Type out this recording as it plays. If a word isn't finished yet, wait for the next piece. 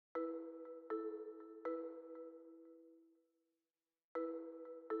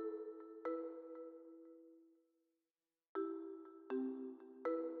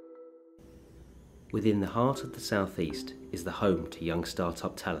Within the heart of the South East is the home to Young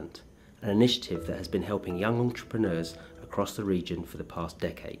Startup Talent, an initiative that has been helping young entrepreneurs across the region for the past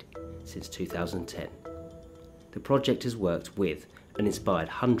decade, since 2010. The project has worked with and inspired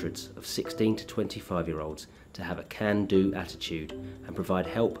hundreds of 16 to 25-year-olds to have a can-do attitude and provide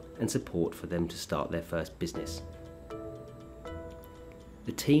help and support for them to start their first business.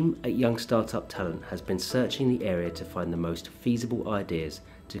 The team at Young Startup Talent has been searching the area to find the most feasible ideas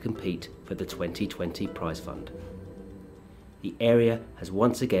to compete for the 2020 prize fund. The area has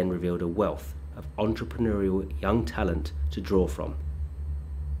once again revealed a wealth of entrepreneurial young talent to draw from.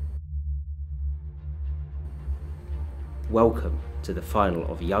 Welcome to the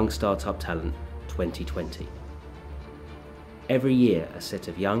final of Young Startup Talent 2020. Every year, a set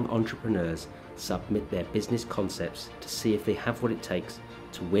of young entrepreneurs submit their business concepts to see if they have what it takes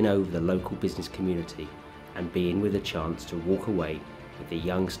to win over the local business community and be in with a chance to walk away with the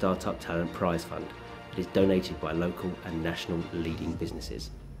Young Startup Talent Prize Fund that is donated by local and national leading businesses.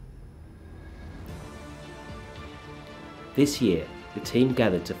 This year, the team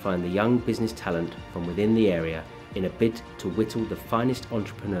gathered to find the young business talent from within the area in a bid to whittle the finest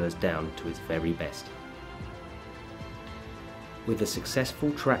entrepreneurs down to its very best. With a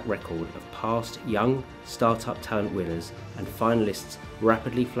successful track record of past Young Startup Talent winners and finalists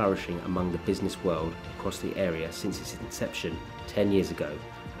rapidly flourishing among the business world across the area since its inception 10 years ago,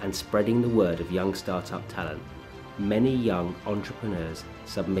 and spreading the word of Young Startup Talent, many young entrepreneurs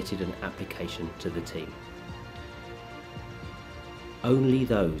submitted an application to the team. Only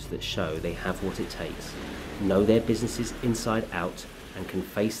those that show they have what it takes, know their businesses inside out, and can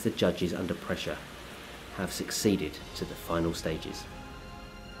face the judges under pressure have succeeded to the final stages.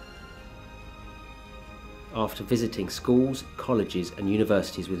 After visiting schools, colleges and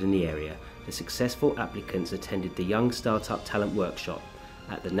universities within the area, the successful applicants attended the Young Startup Talent Workshop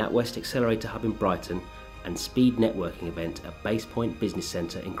at the NatWest Accelerator Hub in Brighton and Speed Networking event at Base Point Business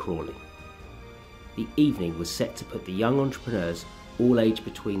Centre in Crawley. The evening was set to put the young entrepreneurs, all aged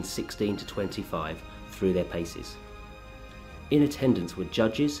between 16 to 25, through their paces. In attendance were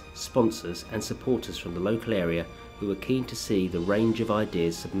judges, sponsors and supporters from the local area who were keen to see the range of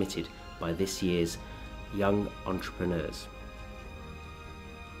ideas submitted by this year's young entrepreneurs.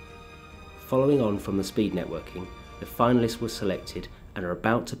 Following on from the speed networking, the finalists were selected and are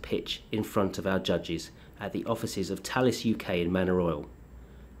about to pitch in front of our judges at the offices of Thales UK in Manor.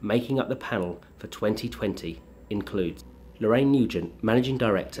 Making up the panel for 2020 includes Lorraine Nugent, Managing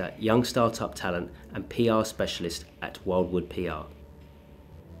Director, Young Startup Talent and PR Specialist at Wildwood PR.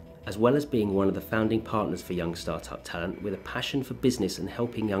 As well as being one of the founding partners for Young Startup Talent with a passion for business and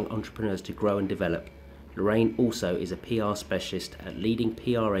helping young entrepreneurs to grow and develop, Lorraine also is a PR Specialist at leading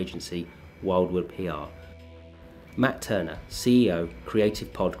PR agency Wildwood PR. Matt Turner, CEO,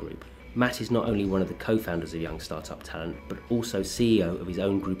 Creative Pod Group. Matt is not only one of the co-founders of Young Startup Talent, but also CEO of his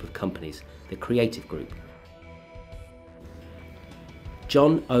own group of companies, the Creative Group.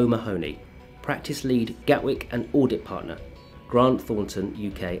 John O'Mahony, Practice Lead, Gatwick and Audit Partner, Grant Thornton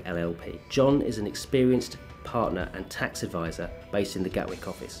UK LLP. John is an experienced partner and tax advisor based in the Gatwick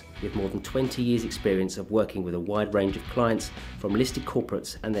office, with more than 20 years' experience of working with a wide range of clients from listed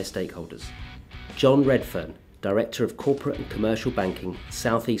corporates and their stakeholders. John Redfern, Director of Corporate and Commercial Banking,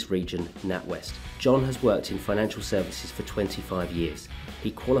 South East Region, NatWest. John has worked in financial services for 25 years.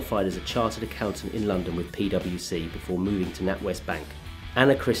 He qualified as a chartered accountant in London with PwC before moving to NatWest Bank.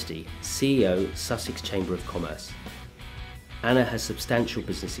 Anna Christie, CEO, Sussex Chamber of Commerce. Anna has substantial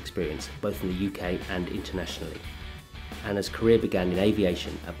business experience, both in the UK and internationally. Anna's career began in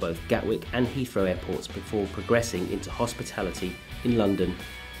aviation at both Gatwick and Heathrow airports before progressing into hospitality in London.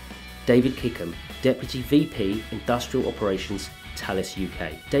 David Kickham, Deputy VP, Industrial Operations, Thales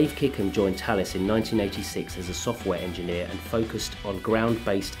UK. Dave Kickham joined Thales in 1986 as a software engineer and focused on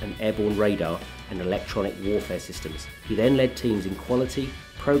ground-based and airborne radar and electronic warfare systems. He then led teams in quality,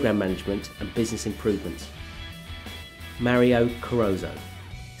 program management and business improvements. Mario Carrozzo,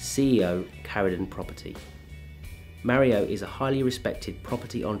 CEO, Carrozzo Property. Mario is a highly respected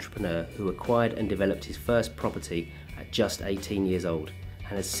property entrepreneur who acquired and developed his first property at just 18 years old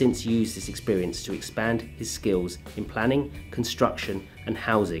and has since used this experience to expand his skills in planning, construction and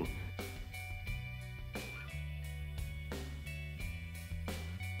housing.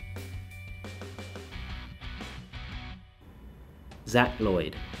 Zak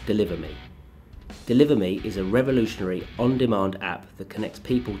Lloyd, Deliver Me. Deliver Me is a revolutionary on-demand app that connects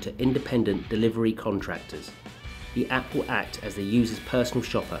people to independent delivery contractors. The app will act as the user's personal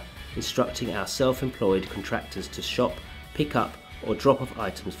shopper, instructing our self-employed contractors to shop, pick up or drop off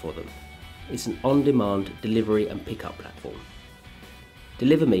items for them. It's an on-demand delivery and pickup platform.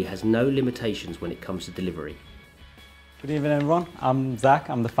 Deliver Me has no limitations when it comes to delivery. Good evening everyone, I'm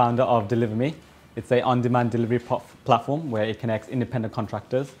Zach, I'm the founder of Deliver Me. It's an on-demand delivery platform where it connects independent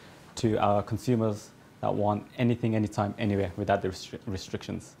contractors to our consumers that want anything, anytime, anywhere without the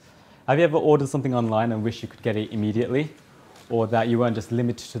restrictions. Have you ever ordered something online and wish you could get it immediately? Or that you weren't just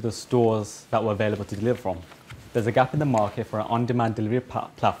limited to the stores that were available to deliver from? There's a gap in the market for an on-demand delivery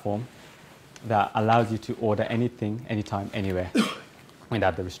platform that allows you to order anything, anytime, anywhere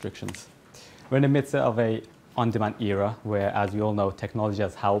without the restrictions. We're in the midst of a on-demand era where, as we all know, technology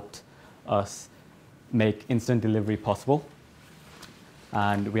has helped us make instant delivery possible.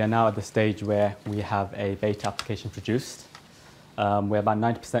 And we are now at the stage where we have a beta application produced. We're about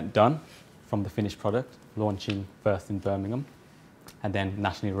 90% done from the finished product, launching first in Birmingham, and then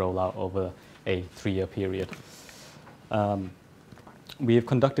nationally roll out over a 3-year period. We have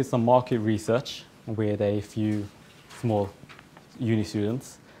conducted some market research with a few small uni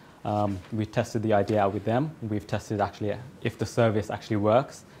students. We tested the idea out with them. We've tested actually if the service actually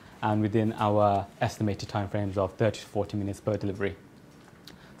works, and within our estimated timeframes of 30 to 40 minutes per delivery.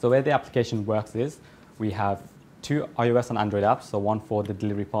 So where the application works is we have 2 iOS and Android apps, so one for the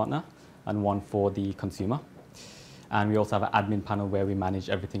delivery partner and one for the consumer. And we also have an admin panel where we manage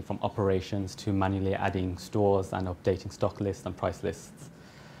everything from operations to manually adding stores and updating stock lists and price lists.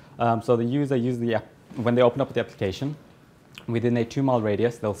 So the user uses the app, when they open up the application, within a 2-mile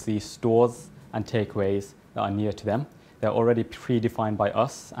radius, they'll see stores and takeaways that are near to them. They're already predefined by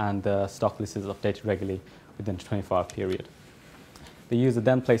us, and the stock list is updated regularly within a 24-hour period. The user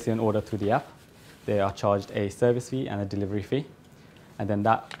then places an order through the app. They are charged a service fee and a delivery fee, and then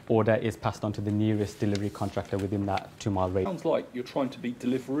that order is passed on to the nearest delivery contractor within that 2-mile radius. Sounds like you're trying to be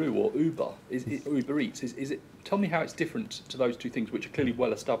Deliveroo or Uber. Uber Eats? Is it? Tell me how it's different to those two things, which are clearly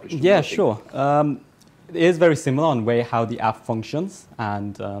well established. Yeah, sure. It is very similar on how the app functions,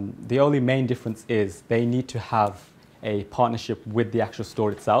 and the only main difference is they need to have a partnership with the actual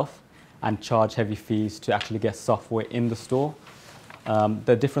store itself and charge heavy fees to actually get software in the store.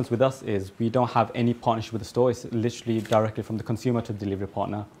 The difference with us is we don't have any partnership with the store. It's literally directly from the consumer to the delivery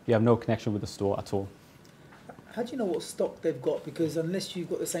partner. We have no connection with the store at all. How do you know what stock they've got? Because unless you've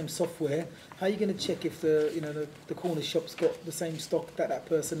got the same software, how are you going to check if the corner shop's got the same stock that that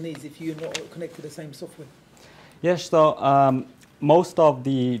person needs if you're not connected to the same software? Yes, so most of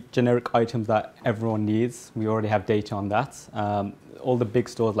the generic items that everyone needs, we already have data on that. All the big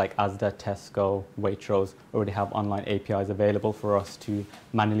stores like Asda, Tesco, Waitrose already have online APIs available for us to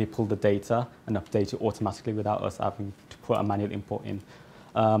manually pull the data and update it automatically without us having to put a manual import in.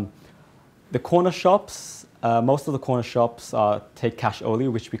 The corner shops, most of the corner shops take cash only,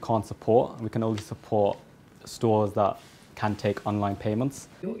 which we can't support. We can only support stores that can take online payments.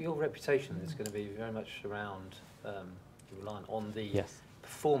 Your reputation is going to be very much around reliant on the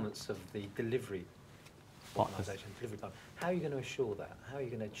performance of the delivery organisation, delivery partner. How are you going to assure that? How are you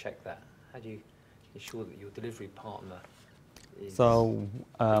going to check that? How do you ensure that your delivery partner is... So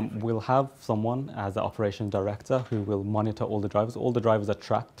we'll have someone as the operations director who will monitor all the drivers. All the drivers are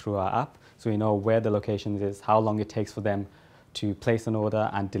tracked through our app, so we know where the location is, how long it takes for them to place an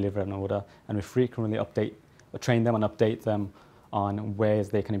order and deliver an order, and we frequently train them and update them on where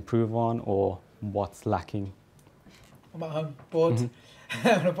they can improve on or what's lacking. I'm at home, bored,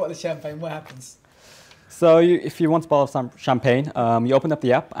 and a bottle of champagne, what happens? So if you want a bottle of champagne, you open up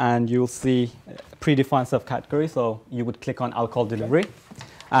the app and you'll see predefined subcategory. So you would click on alcohol delivery,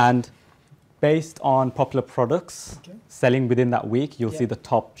 and based on popular products selling within that week, you'll see the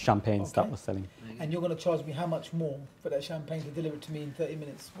top champagnes that we're selling. And you're going to charge me how much more for that champagne to deliver to me in 30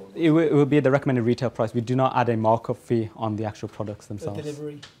 minutes? It will be the recommended retail price. We do not add a markup fee on the actual products themselves. The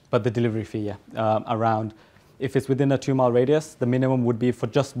delivery? But the delivery fee, around, if it's within a 2-mile radius, the minimum would be for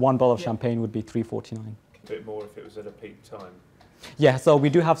just one bottle of champagne would be $3.49. A bit more if it was at a peak time. Yeah, so we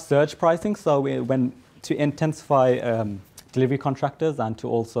do have surge pricing. So to intensify delivery contractors and to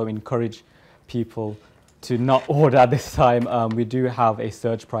also encourage people to not order at this time, we do have a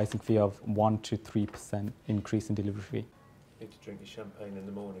surge pricing fee of 1 to 3% increase in delivery fee. You need to drink your champagne in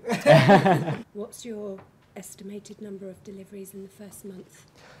the morning. What's your estimated number of deliveries in the first month?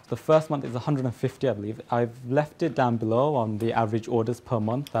 The first month is 150, I believe. I've left it down below on the average orders per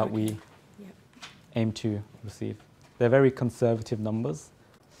month that we aim to receive. They're very conservative numbers.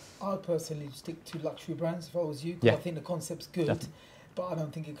 I personally stick to luxury brands if I was you, because I think the concept's good. Definitely. But I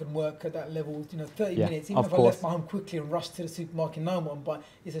don't think it can work at that level. 30 Yeah, minutes, even if I course. left my home quickly and rushed to the supermarket, no one, but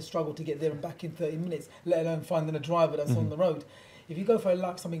it's a struggle to get there and back in 30 minutes, let alone finding a driver that's on the road. If you go for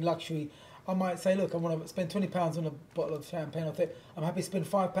something luxury, I might say, look, I want to spend £20 on a bottle of champagne. I think I'm happy to spend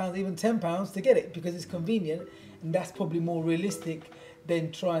 £5, even £10 to get it because it's convenient, and that's probably more realistic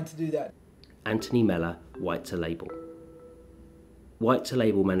then trying to do that. Anthony Mellor, White to Label. White to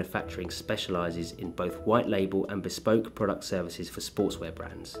Label Manufacturing specialises in both white label and bespoke product services for sportswear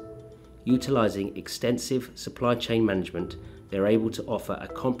brands. Utilising extensive supply chain management, they're able to offer a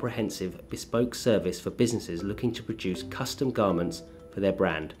comprehensive bespoke service for businesses looking to produce custom garments for their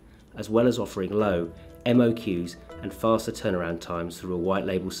brand, as well as offering low MOQs and faster turnaround times through a white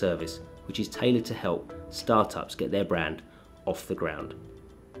label service, which is tailored to help startups get their brand off the ground.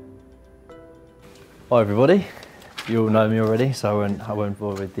 Hi everybody, you all know me already, so I won't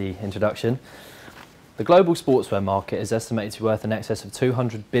bore with the introduction. The global sportswear market is estimated to be worth in excess of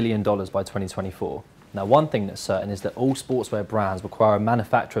 $200 billion by 2024. Now, one thing that's certain is that all sportswear brands require a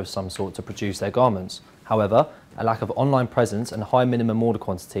manufacturer of some sort to produce their garments. However, a lack of online presence and high minimum order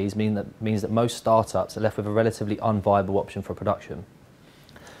quantities means that most startups are left with a relatively unviable option for production.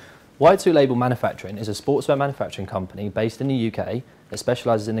 White to Label Manufacturing is a sportswear manufacturing company based in the UK that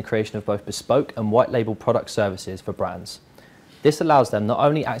specialises in the creation of both bespoke and white label product services for brands. This allows them not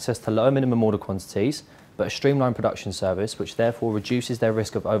only access to low minimum order quantities, but a streamlined production service, which therefore reduces their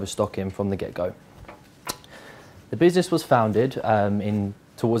risk of overstocking from the get-go. The business was founded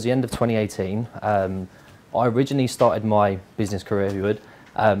towards the end of 2018. I originally started my business career, if you would,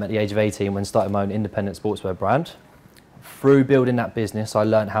 at the age of 18 when starting my own independent sportswear brand. Through building that business, I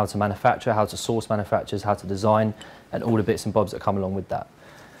learned how to manufacture, how to source manufacturers, how to design, and all the bits and bobs that come along with that.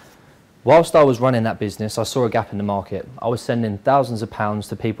 Whilst I was running that business, I saw a gap in the market. I was sending thousands of pounds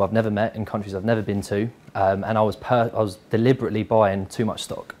to people I've never met in countries I've never been to, and I was deliberately buying too much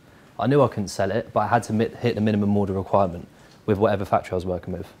stock. I knew I couldn't sell it, but I had to hit the minimum order requirement with whatever factory I was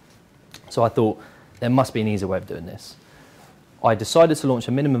working with. So I thought, there must be an easier way of doing this. I decided to launch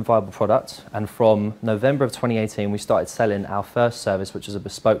a minimum viable product, and from November of 2018, we started selling our first service, which was a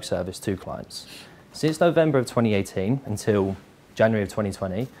bespoke service to clients. Since November of 2018 until January of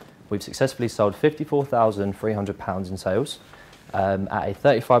 2020, we've successfully sold £54,300 in sales at a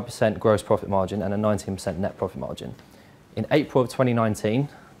 35% gross profit margin and a 19% net profit margin. In April of 2019,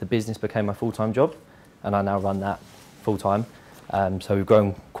 the business became my full-time job, and I now run that full-time. So we've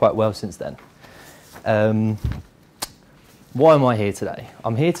grown quite well since then. Why am I here today?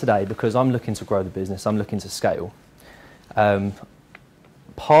 I'm here today because I'm looking to grow the business, I'm looking to scale.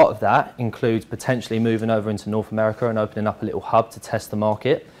 Part of that includes potentially moving over into North America and opening up a little hub to test the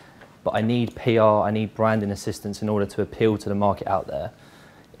market. But I need PR, I need branding assistance in order to appeal to the market out there.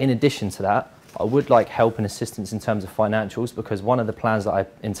 In addition to that, I would like help and assistance in terms of financials, because one of the plans that I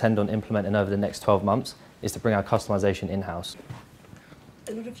intend on implementing over the next 12 months is to bring our customization in-house.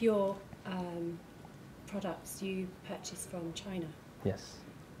 A lot of your products you purchase from China. Yes.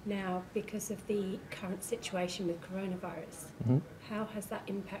 Now, because of the current situation with coronavirus, how has that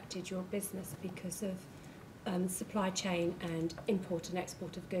impacted your business because of supply chain and import and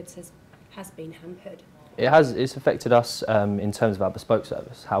export of goods has been hampered? It's affected us in terms of our bespoke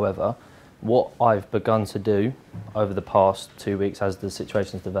service. However, what I've begun to do over the past 2 weeks as the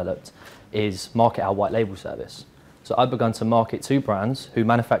situation has developed is market our white label service. So I've begun to market to brands who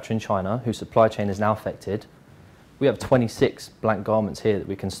manufacture in China, whose supply chain is now affected. We have 26 blank garments here that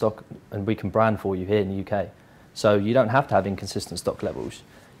we can stock and we can brand for you here in the UK. So you don't have to have inconsistent stock levels.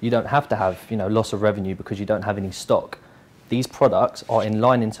 You don't have to have, loss of revenue because you don't have any stock. These products are in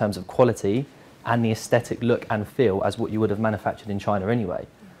line in terms of quality and the aesthetic look and feel as what you would have manufactured in China anyway.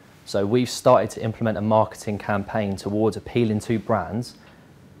 So we've started to implement a marketing campaign towards appealing to brands.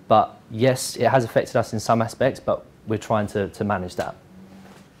 But yes, it has affected us in some aspects, but we're trying to manage that.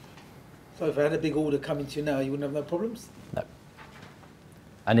 So if I had a big order coming to you now, you wouldn't have no problems? No.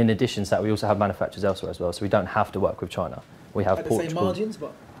 And in addition to that, we also have manufacturers elsewhere as well, so we don't have to work with China. We have Portugal. Same margins,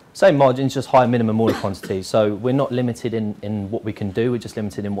 but? Same margins, just higher minimum order quantities. So we're not limited in what we can do, we're just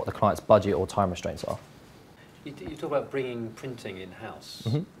limited in what the client's budget or time restraints are. You talk about bringing printing in-house.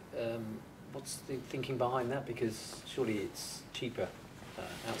 What's the thinking behind that? Because surely it's cheaper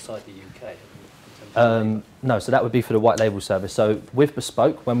outside the UK. No, so that would be for the white label service. So with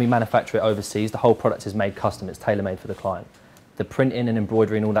bespoke, when we manufacture it overseas, the whole product is made custom, it's tailor-made for the client. The printing and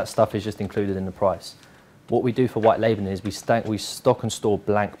embroidery and all that stuff is just included in the price. What we do for white labelling is we stock and store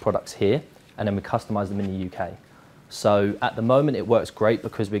blank products here, and then we customise them in the UK. So at the moment it works great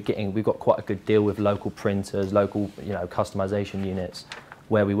because we've got quite a good deal with local printers, local customisation units,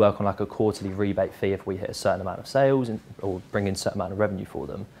 where we work on like a quarterly rebate fee if we hit a certain amount of sales or bring in a certain amount of revenue for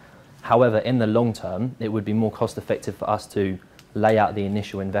them. However, in the long term, it would be more cost effective for us to lay out the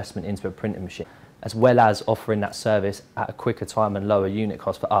initial investment into a printing machine, as well as offering that service at a quicker time and lower unit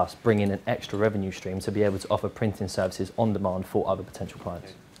cost for us, bringing an extra revenue stream to be able to offer printing services on demand for other potential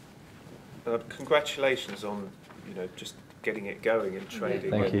clients. Congratulations on just getting it going and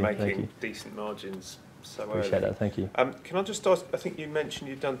trading and making decent margins so early. Appreciate that, thank you. Can I just ask, I think you mentioned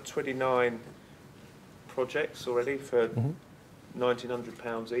you've done 29 projects already for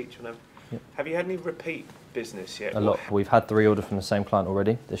 £1,900 each. Have you had any repeat business yet? A lot. We've had 3 orders from the same client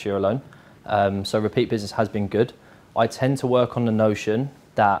already this year alone. So repeat business has been good. I tend to work on the notion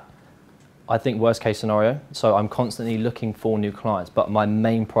that I think worst case scenario, so I'm constantly looking for new clients, but my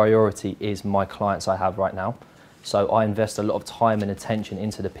main priority is my clients I have right now. So I invest a lot of time and attention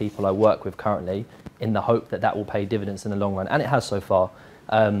into the people I work with currently in the hope that that will pay dividends in the long run, and it has so far.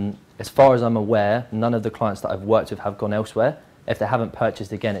 As far as I'm aware, none of the clients that I've worked with have gone elsewhere. If they haven't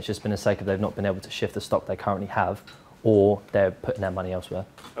purchased again, it's just been the sake of they've not been able to shift the stock they currently have, or they're putting their money elsewhere.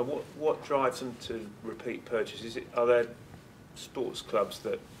 And what drives them to repeat purchases? Are there sports clubs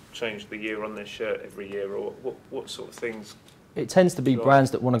that change the year on their shirt every year, or what sort of things? It tends to be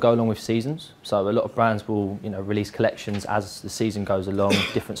brands that want to go along with seasons. So a lot of brands will, release collections as the season goes along,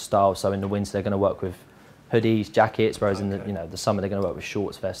 different styles. So in the winter they're going to work with hoodies, jackets, whereas in the summer they're going to work with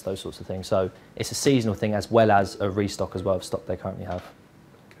shorts, vests, those sorts of things. So it's a seasonal thing as well as a restock as well of stock they currently have.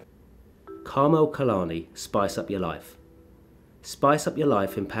 Carmel Kalani, Spice Up Your Life. Spice Up Your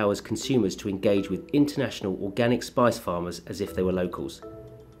Life empowers consumers to engage with international organic spice farmers as if they were locals,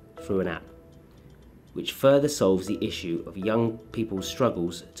 through an app, which further solves the issue of young people's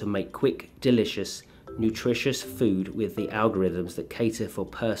struggles to make quick, delicious, nutritious food with the algorithms that cater for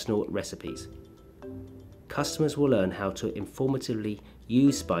personal recipes. Customers will learn how to informatively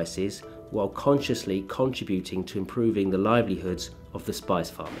use spices while consciously contributing to improving the livelihoods of the spice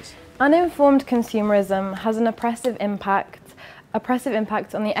farmers. Uninformed consumerism has an oppressive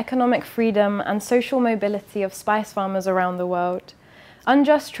impact on the economic freedom and social mobility of spice farmers around the world.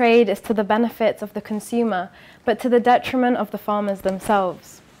 Unjust trade is to the benefit of the consumer, but to the detriment of the farmers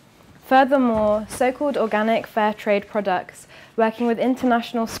themselves. Furthermore, so-called organic fair trade products working with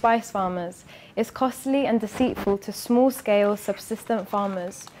international spice farmers is costly and deceitful to small-scale subsistent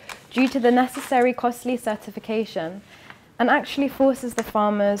farmers due to the necessary costly certification, and actually forces the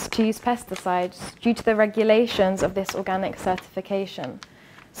farmers to use pesticides due to the regulations of this organic certification.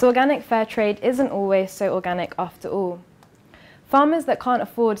 So organic fair trade isn't always so organic after all. Farmers that can't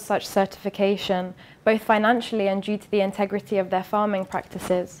afford such certification, both financially and due to the integrity of their farming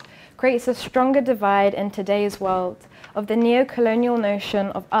practices, creates a stronger divide in today's world of the neo-colonial notion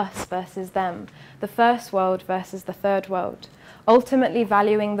of us versus them, the first world versus the third world, ultimately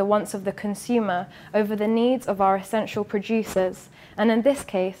valuing the wants of the consumer over the needs of our essential producers, and in this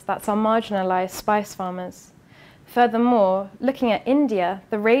case, that's our marginalized spice farmers. Furthermore, looking at India,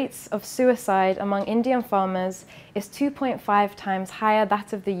 the rates of suicide among Indian farmers is 2.5 times higher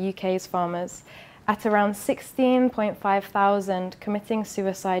that of the UK's farmers, at around 16.5 thousand committing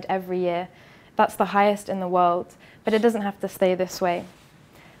suicide every year. That's the highest in the world, but it doesn't have to stay this way.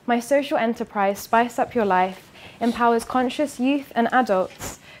 My social enterprise, Spice Up Your Life, empowers conscious youth and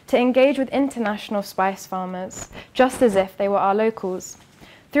adults to engage with international spice farmers, just as if they were our locals.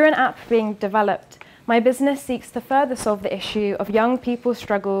 Through an app being developed, my business seeks to further solve the issue of young people's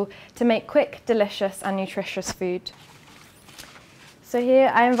struggle to make quick, delicious and nutritious food. So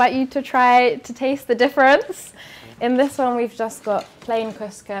here I invite you to try to taste the difference. In this one we've just got plain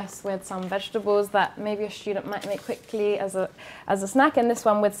couscous with some vegetables that maybe a student might make quickly as a snack, and this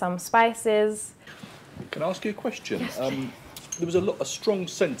one with some spices. Can I ask you a question? Yes. There was a strong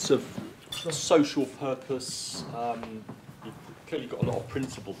sense of social purpose. You've clearly got a lot of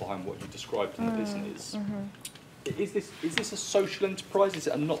principle behind what you described in the business. Mm-hmm. Is this a social enterprise? Is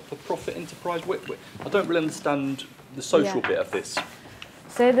it a not-for-profit enterprise? I don't really understand the social bit of this.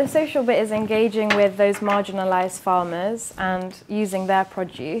 So the social bit is engaging with those marginalised farmers and using their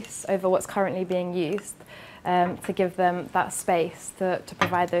produce over what's currently being used to give them that space to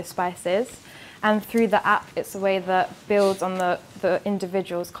provide those spices. And through the app, it's a way that builds on the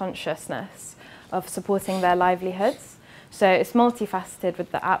individual's consciousness of supporting their livelihoods. So it's multifaceted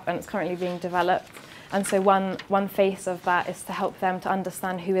with the app, and it's currently being developed. And so one face of that is to help them to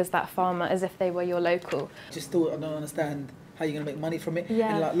understand who is that farmer as if they were your local. Just thought I don't understand how you're going to make money from it.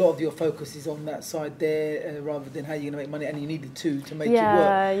 Yeah. And like, a lot of your focus is on that side there rather than how you're going to make money, and you needed to make it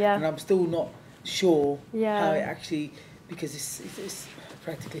work. Yeah. And I'm still not sure Yeah. how it actually, because it's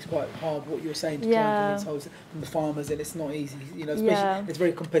practically it's quite hard what you're saying to Yeah. clients and the farmers, and it's not easy, especially it's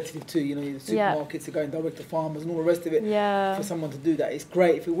very competitive too, the supermarkets are going direct to farmers and all the rest of it. For someone to do that, it's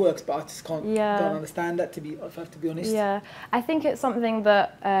great if it works, but I just don't understand that, if I have to be honest. I think it's something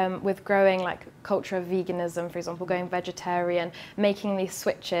that with growing like culture of veganism, for example, going vegetarian, making these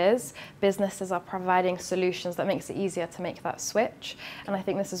switches, businesses are providing solutions that makes it easier to make that switch. And I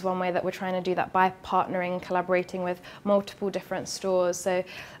think this is one way that we're trying to do that by partnering, collaborating with multiple different stores. So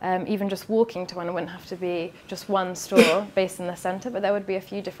even just walking to one, it wouldn't have to be just one store based in the centre, but there would be a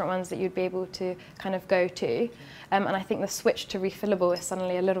few different ones that you'd be able to kind of go to. And I think the switch to refillable is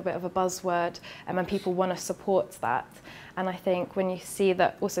suddenly a little bit of a buzzword, and people want to support that. And I think when you see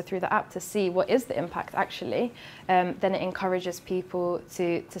that also through the app to see what is the impact actually, then it encourages people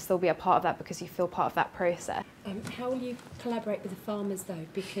to still be a part of that because you feel part of that process. How will you collaborate with the farmers though?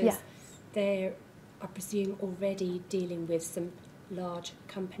 Because they're, I presume, already dealing with some large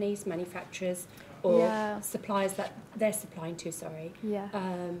companies, manufacturers, or suppliers that they're supplying to, sorry.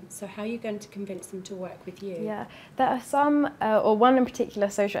 So how are you going to convince them to work with you? There are some, or one in particular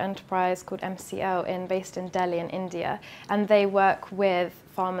social enterprise called MCL based in Delhi in India, and they work with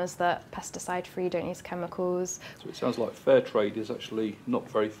farmers that pesticide-free, don't use chemicals. So it sounds like fair trade is actually not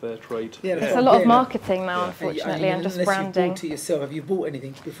very fair trade. It's a lot of marketing now, unfortunately, and just branding. You've bought it yourself, have you bought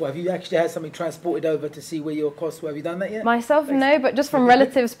anything before? Have you actually had something transported over to see where your costs were? Have you done that yet? Myself, no, but just from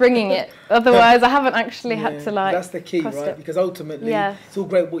relatives bringing it. Otherwise, I haven't actually had to That's the key, right? Because ultimately, it's all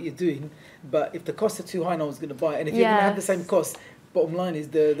great what you're doing, but if the costs are too high, no one's going to buy it. And if you're going to have the same cost, bottom line is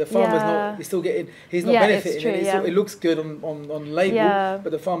the farmer's not, he's still getting, he's not benefiting. True, it looks good on label,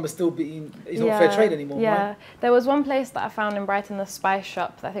 but the farmer's still being, he's not fair trade anymore. Right? There was one place that I found in Brighton, the Spice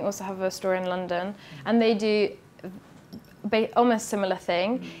Shop, that I think also have a store in London, and they do almost similar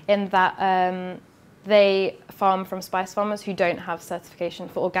thing in that they farm from spice farmers who don't have certification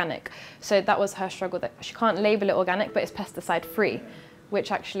for organic. So that was her struggle, that she can't label it organic, but it's pesticide free,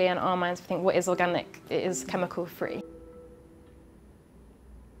 which actually in our minds we think what is organic, it is chemical free.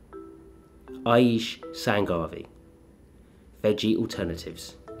 Ayush Sanghavi. Veggie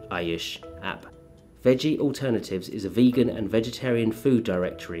Alternatives. Ayush app. Veggie Alternatives is a vegan and vegetarian food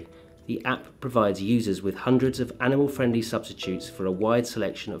directory. The app provides users with hundreds of animal-friendly substitutes for a wide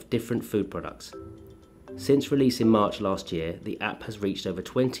selection of different food products. Since release in March last year, the app has reached over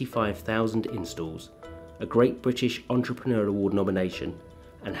 25,000 installs, a Great British Entrepreneur Award nomination,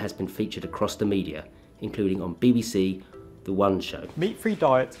 and has been featured across the media, including on BBC, The One Show. Meat-free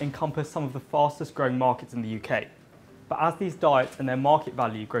diets encompass some of the fastest growing markets in the UK. But as these diets and their market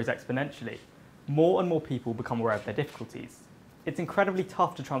value grows exponentially, more and more people become aware of their difficulties. It's incredibly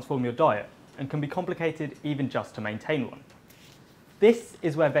tough to transform your diet and can be complicated even just to maintain one. This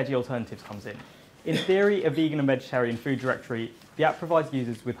is where Veggie Alternatives comes in. In theory, a vegan and vegetarian food directory, the app provides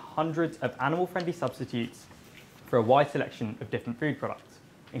users with hundreds of animal-friendly substitutes for a wide selection of different food products,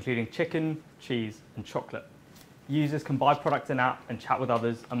 including chicken, cheese, and chocolate. Users can buy products in app and chat with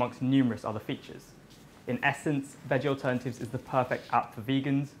others amongst numerous other features. In essence, Veggie Alternatives is the perfect app for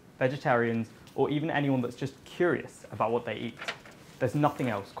vegans, vegetarians, or even anyone that's just curious about what they eat. There's nothing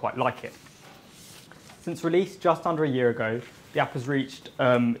else quite like it. Since release just under a year ago, the app has reached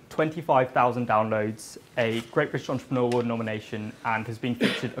 25,000 downloads, a Great British Entrepreneur Award nomination, and has been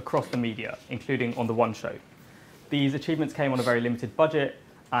featured across the media, including on The One Show. These achievements came on a very limited budget,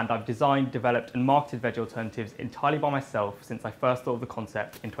 and I've designed, developed, and marketed Veggie Alternatives entirely by myself since I first thought of the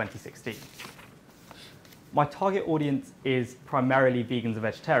concept in 2016. My target audience is primarily vegans and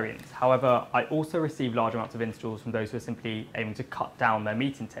vegetarians. However, I also receive large amounts of installs from those who are simply aiming to cut down their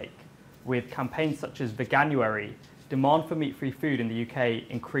meat intake. With campaigns such as Veganuary, demand for meat-free food in the UK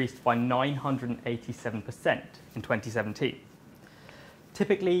increased by 987% in 2017.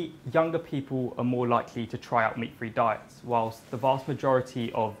 Typically, younger people are more likely to try out meat-free diets, whilst the vast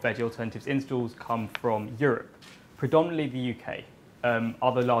majority of Veggie Alternatives installs come from Europe, predominantly the UK.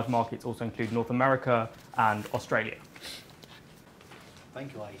 Other large markets also include North America and Australia.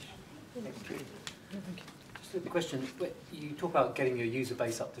 Thank you, Ayush. Just a question, you talk about getting your user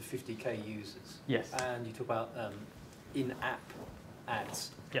base up to 50k users. Yes. And you talk about in-app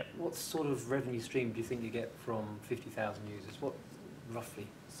ads. Yep. What sort of revenue stream do you think you get from 50,000 users? What, roughly?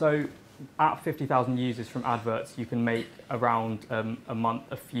 So at 50,000 users from adverts, you can make around a month,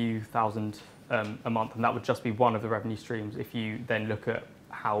 a few thousand a month, and that would just be one of the revenue streams. If you then look at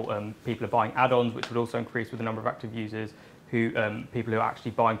how people are buying add-ons, which would also increase with the number of active users, people who are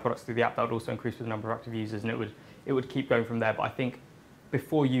actually buying products through the app, that would also increase with the number of active users, and it would keep going from there. But I think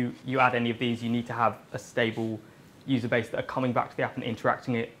before you add any of these, you need to have a stable user base that are coming back to the app and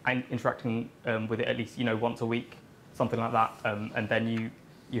interacting with it at least once a week, something like that, and then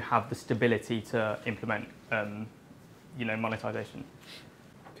you have the stability to implement monetization.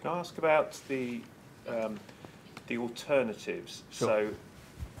 Can I ask about the alternatives? Sure. So,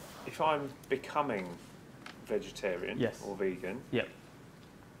 if I'm becoming vegetarian or vegan,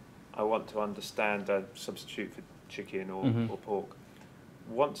 I want to understand a substitute for chicken or pork.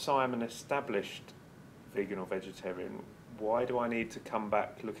 Once I'm an established vegan or vegetarian, why do I need to come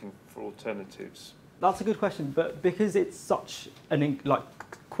back looking for alternatives? That's a good question, but because it's such an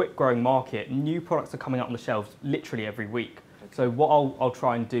quick growing market, new products are coming up on the shelves literally every week. Okay. So what I'll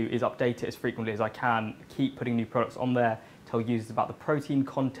try and do is update it as frequently as I can, keep putting new products on there, tell users about the protein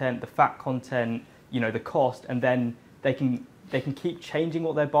content, the fat content, the cost, and then they can keep changing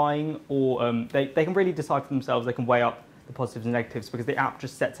what they're buying, or they can really decide for themselves. They can weigh up the positives and negatives because the app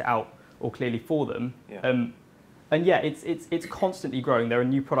just sets it out all clearly for them. Yeah. And yeah, it's constantly growing. There are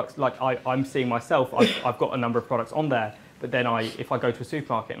new products, like I'm seeing myself. I've got a number of products on there, but then if I go to a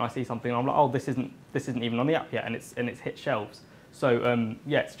supermarket and I see something, I'm like, oh, this isn't even on the app yet, and it's hit shelves. So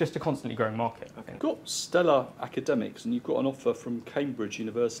yeah, it's just a constantly growing market. You've got stellar academics, and you've got an offer from Cambridge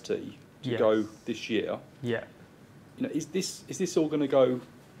University to go this year. Yeah. Is this all going to go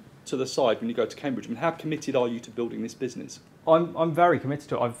to the side when you go to Cambridge? I mean, how committed are you to building this business? I'm very committed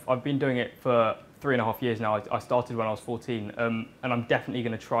to it. I've been doing it for 3.5 years now. I started when I was 14, and I'm definitely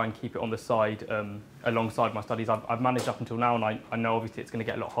going to try and keep it on the side alongside my studies. I've managed up until now, and I know obviously it's going to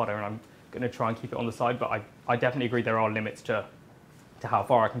get a lot harder, and I'm going to try and keep it on the side, but I definitely agree there are limits to how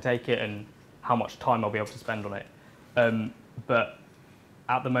far I can take it and how much time I'll be able to spend on it. But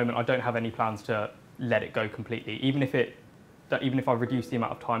at the moment, I don't have any plans to let it go completely, even if I reduce the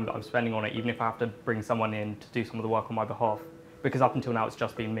amount of time that I'm spending on it, even if I have to bring someone in to do some of the work on my behalf, because up until now it's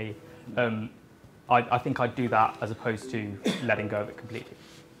just been me. I think I'd do that as opposed to letting go of it completely.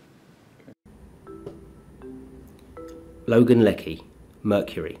 Logan Leckie,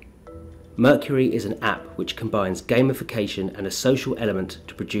 Mercury. Mercury is an app which combines gamification and a social element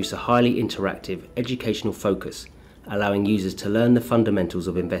to produce a highly interactive educational focus, allowing users to learn the fundamentals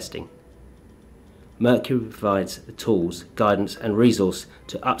of investing. Mercury provides the tools, guidance and resource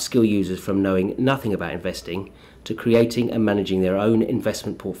to upskill users from knowing nothing about investing to creating and managing their own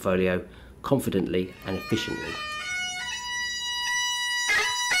investment portfolio confidently and efficiently.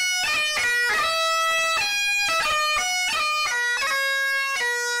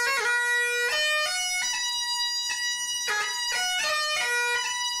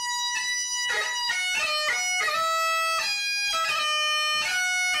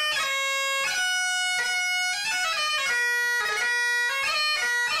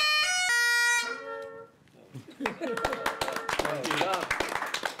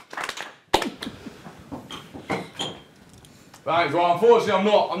 Thanks. Well, unfortunately,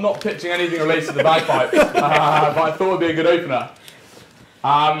 I'm not pitching anything related to the bagpipe, but I thought it'd be a good opener.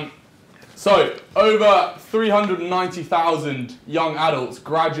 So, over 390,000 young adults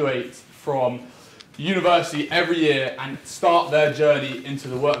graduate from university every year and start their journey into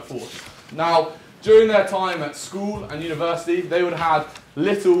the workforce. Now, during their time at school and university, they would have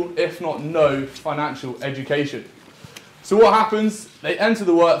little, if not no, financial education. So what happens? They enter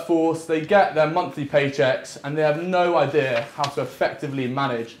the workforce, they get their monthly paychecks, and they have no idea how to effectively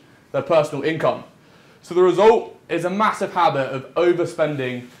manage their personal income. So the result is a massive habit of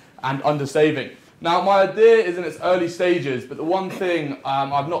overspending and undersaving. Now, my idea is in its early stages, but the one thing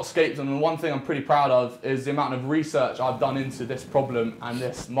I've not escaped on, and the one thing I'm pretty proud of, is the amount of research I've done into this problem and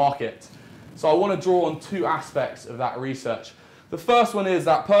this market. So I want to draw on two aspects of that research. The first one is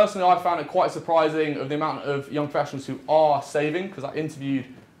that personally I found it quite surprising of the amount of young professionals who are saving, because I interviewed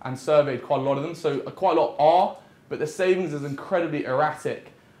and surveyed quite a lot of them. So quite a lot are, but the savings is incredibly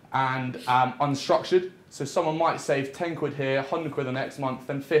erratic and unstructured. So someone might save 10 quid here, 100 quid the next month,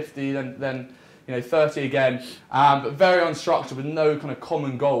 then 50, then 30 again, but very unstructured with no kind of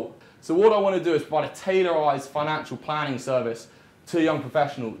common goal. So what I want to do is provide a tailorized financial planning service to young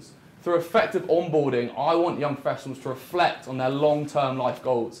professionals. Through effective onboarding, I want young professionals to reflect on their long-term life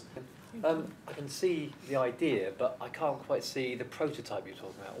goals. I can see the idea, but I can't quite see the prototype you're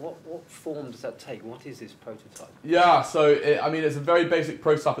talking about. What form does that take? What is this prototype? Yeah, so it's a very basic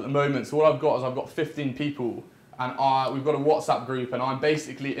prototype at the moment. So what I've got 15 people, and we've got a WhatsApp group, and I'm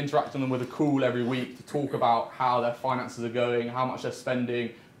basically interacting them with a call every week to talk about how their finances are going, how much they're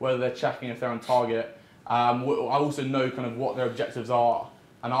spending, whether they're checking if they're on target. I also know kind of what their objectives are.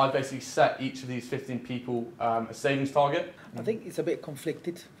 And I basically set each of these 15 people a savings target. I think it's a bit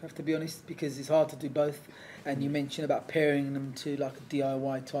conflicted, I have to be honest, because it's hard to do both. And you mentioned about pairing them to like a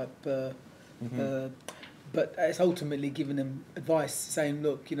DIY type, but it's ultimately giving them advice, saying,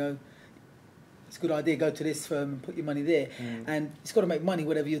 look, it's a good idea, go to this firm and put your money there. And it's got to make money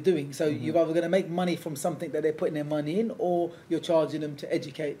whatever you're doing. So you're either going to make money from something that they're putting their money in, or you're charging them to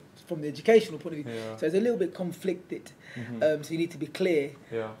educate from the educational point of view. Yeah. So it's a little bit conflicted. So you need to be clear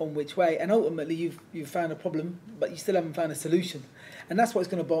on which way. And ultimately you've found a problem, but you still haven't found a solution. And that's what it's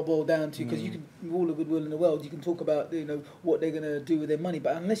going to boil down to, because you can, with all the goodwill in the world, you can talk about, you know, what they're going to do with their money,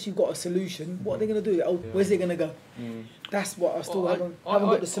 but unless you've got a solution, what are they going to do? Oh, where's it going to go? That's what I still haven't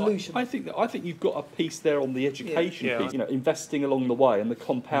got the solution. I think you've got a piece there on the education piece, you know, investing along the way and the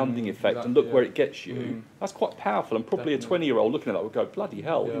compounding effect, and look where it gets you. That's quite powerful, and probably a 20-year-old looking at that would go, bloody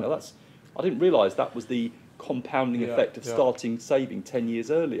hell, you know, I didn't realise that was the compounding effect of starting saving 10 years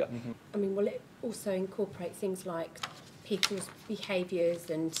earlier. I mean, will it also incorporate things like people's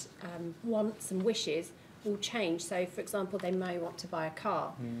behaviours and wants and wishes will change? So, for example, they may want to buy a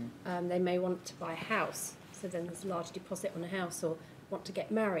car, they may want to buy a house, so then there's a large deposit on a house, or want to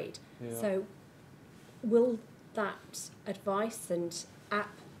get married. So will that advice and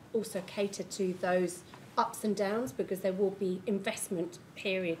app also cater to those ups and downs, because there will be investment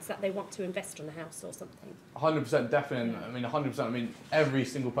periods that they want to invest on a house or something? 100% definitely. I mean, 100%. I mean, every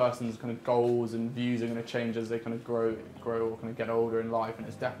single person's kind of goals and views are going to change as they kind of grow or kind of get older in life, and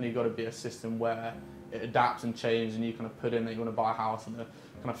it's definitely got to be a system where it adapts and changes, and you kind of put in that you want to buy a house, and the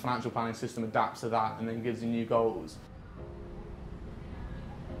kind of financial planning system adapts to that and then gives you new goals.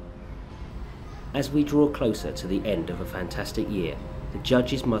 As we draw closer to the end of a fantastic year, the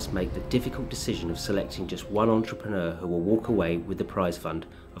judges must make the difficult decision of selecting just one entrepreneur who will walk away with the prize fund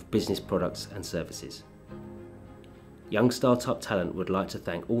of business products and services. Young Startup Talent would like to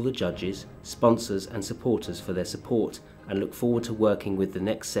thank all the judges, sponsors and supporters for their support, and look forward to working with the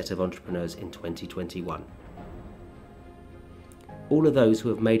next set of entrepreneurs in 2021. All of those who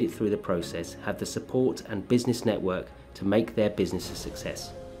have made it through the process have the support and business network to make their business a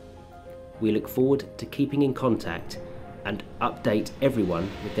success. We look forward to keeping in contact and update everyone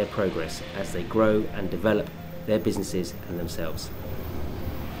with their progress as they grow and develop their businesses and themselves.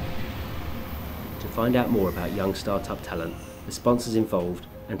 To find out more about Young Startup Talent, the sponsors involved,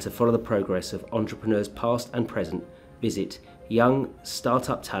 and to follow the progress of entrepreneurs past and present, visit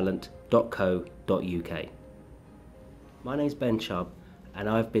youngstartuptalent.co.uk. My name's Ben Chubb, and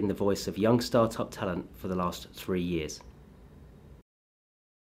I've been the voice of Young Startup Talent for the last 3 years.